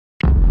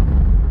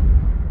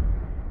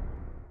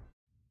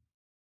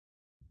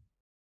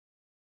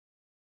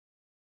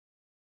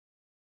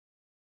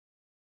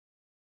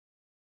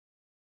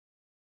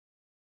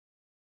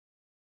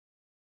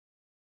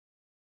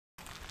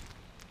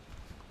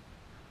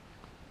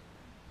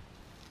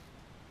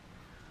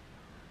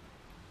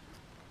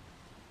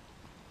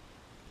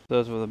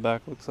That's what the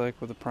back looks like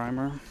with the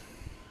primer. I'm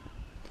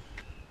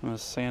going to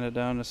sand it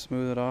down to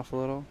smooth it off a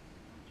little.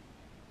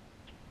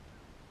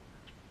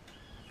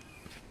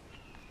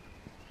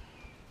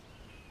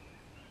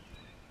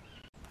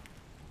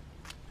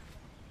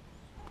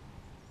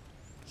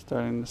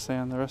 Starting to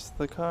sand the rest of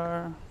the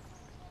car.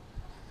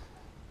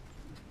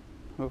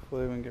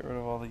 Hopefully we can get rid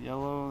of all the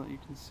yellow that you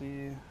can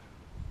see.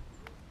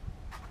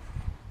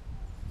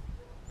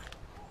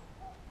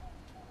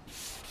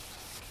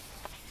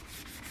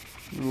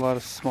 There's a lot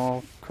of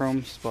small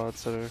chrome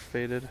spots that are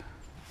faded.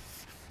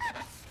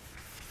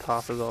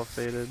 Top is all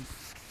faded.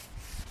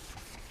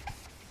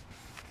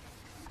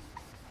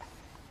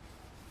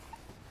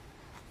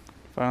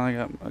 Finally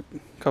got a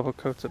couple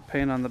coats of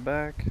paint on the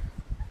back.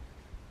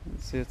 You can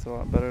see it's a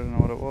lot better than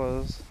what it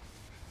was.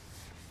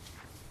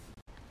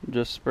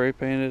 Just spray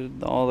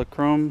painted all the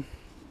chrome.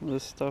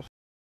 This stuff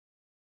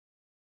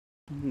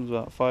it was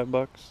about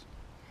 $5.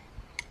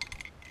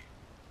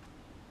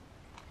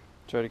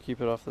 Try to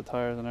keep it off the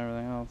tires and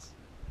everything else.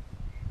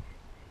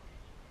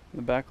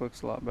 The back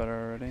looks a lot better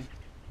already.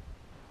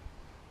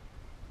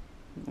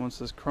 Once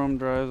this chrome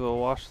dries, we'll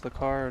wash the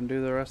car and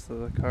do the rest of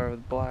the car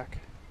with black.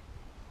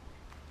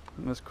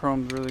 And this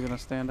chrome's really going to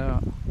stand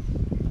out.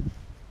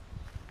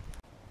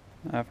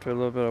 After a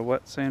little bit of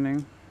wet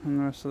sanding on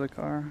the rest of the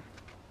car.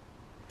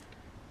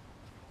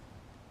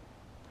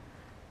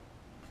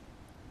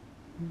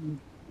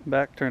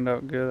 Back turned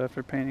out good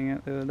after painting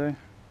it the other day.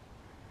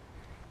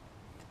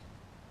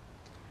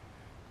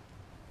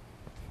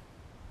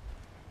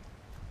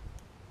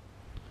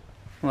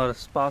 A lot of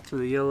spots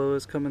where the yellow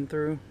is coming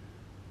through.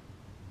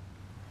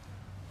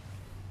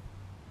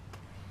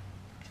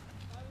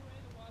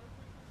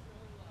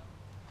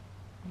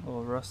 A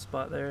little rust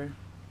spot there.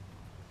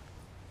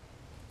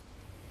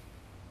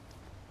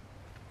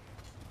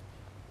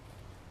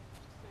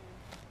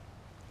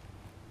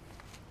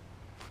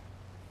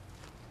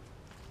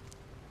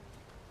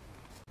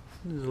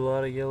 There's a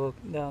lot of yellow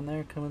down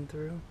there coming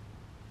through.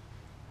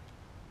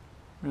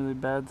 Really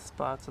bad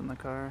spots in the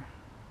car.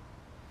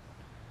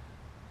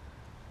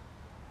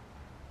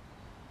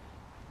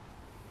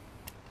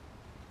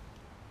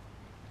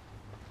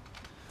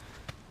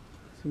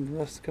 Some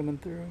rust coming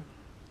through.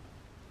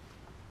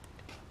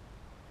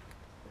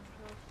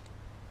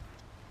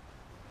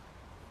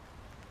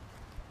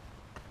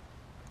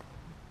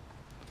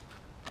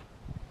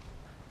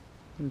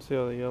 You can see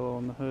all the yellow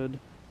on the hood.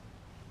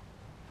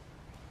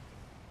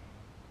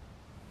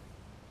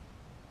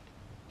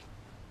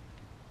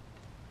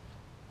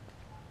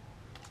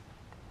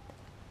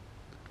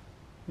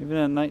 Even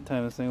at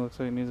nighttime, this thing looks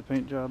like it needs a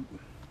paint job.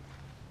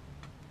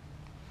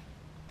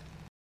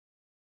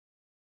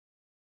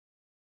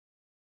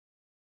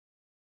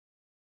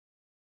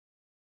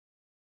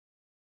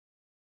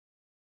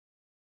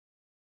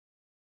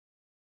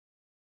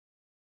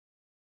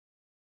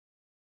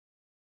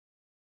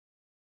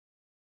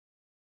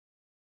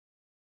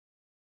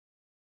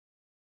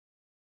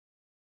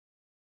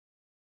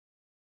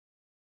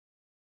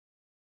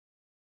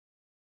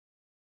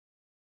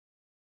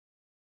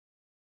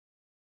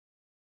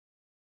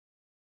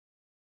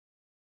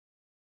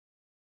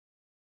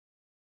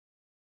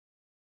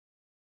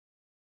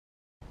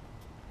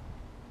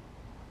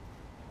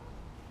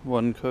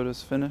 One coat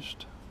is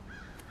finished.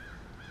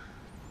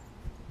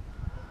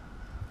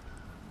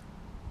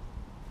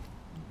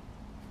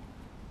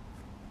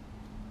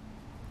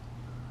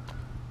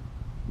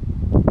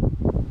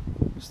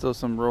 There's still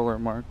some roller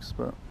marks,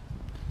 but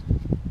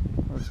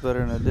looks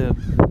better than it did.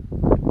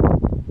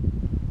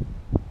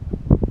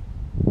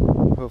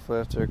 Hopefully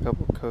after a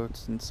couple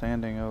coats and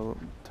sanding it'll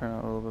turn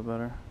out a little bit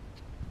better.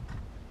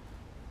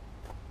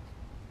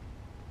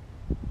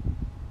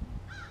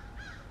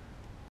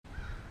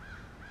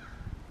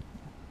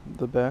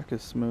 The back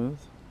is smooth.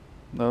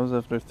 That was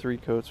after 3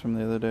 coats from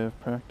the other day of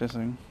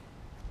practicing.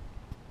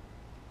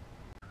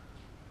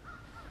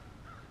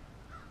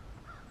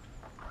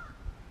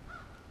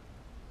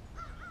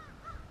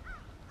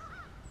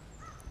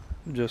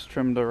 Just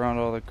trimmed around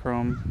all the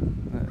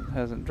chrome. It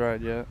hasn't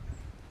dried yet.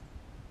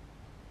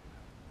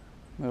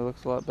 It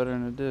looks a lot better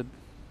than it did.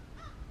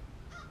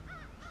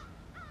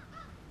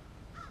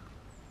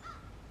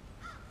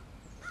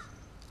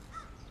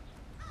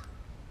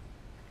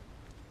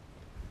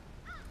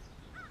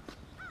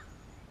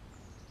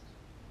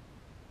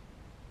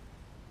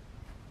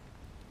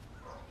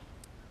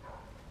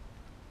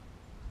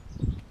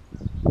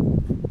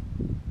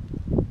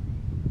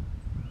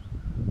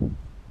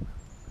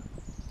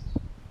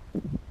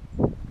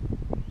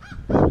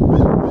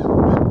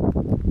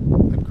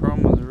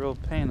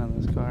 Paint on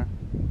this car.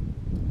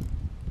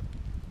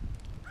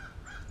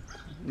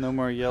 No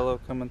more yellow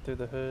coming through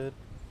the hood.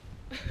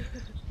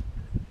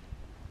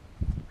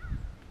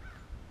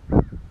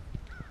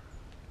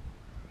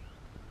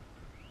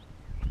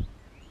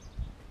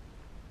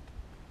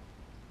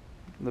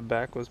 The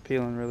back was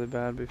peeling really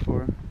bad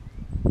before.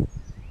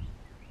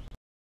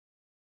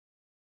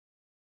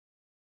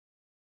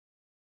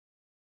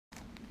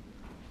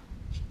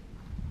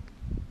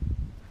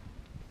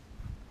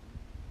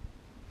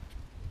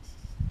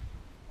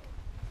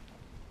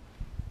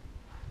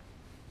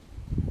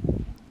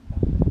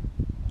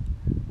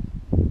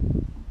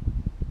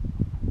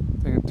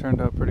 turned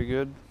out pretty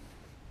good.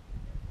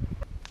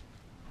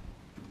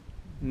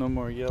 No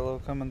more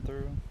yellow coming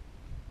through.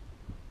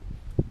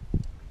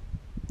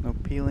 No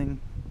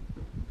peeling.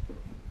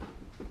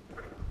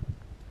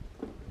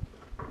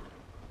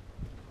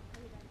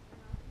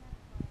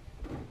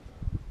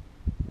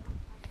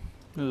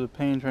 It was a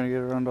pain trying to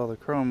get around all the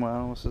chrome. I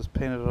almost just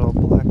painted it all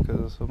black because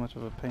it was so much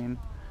of a pain.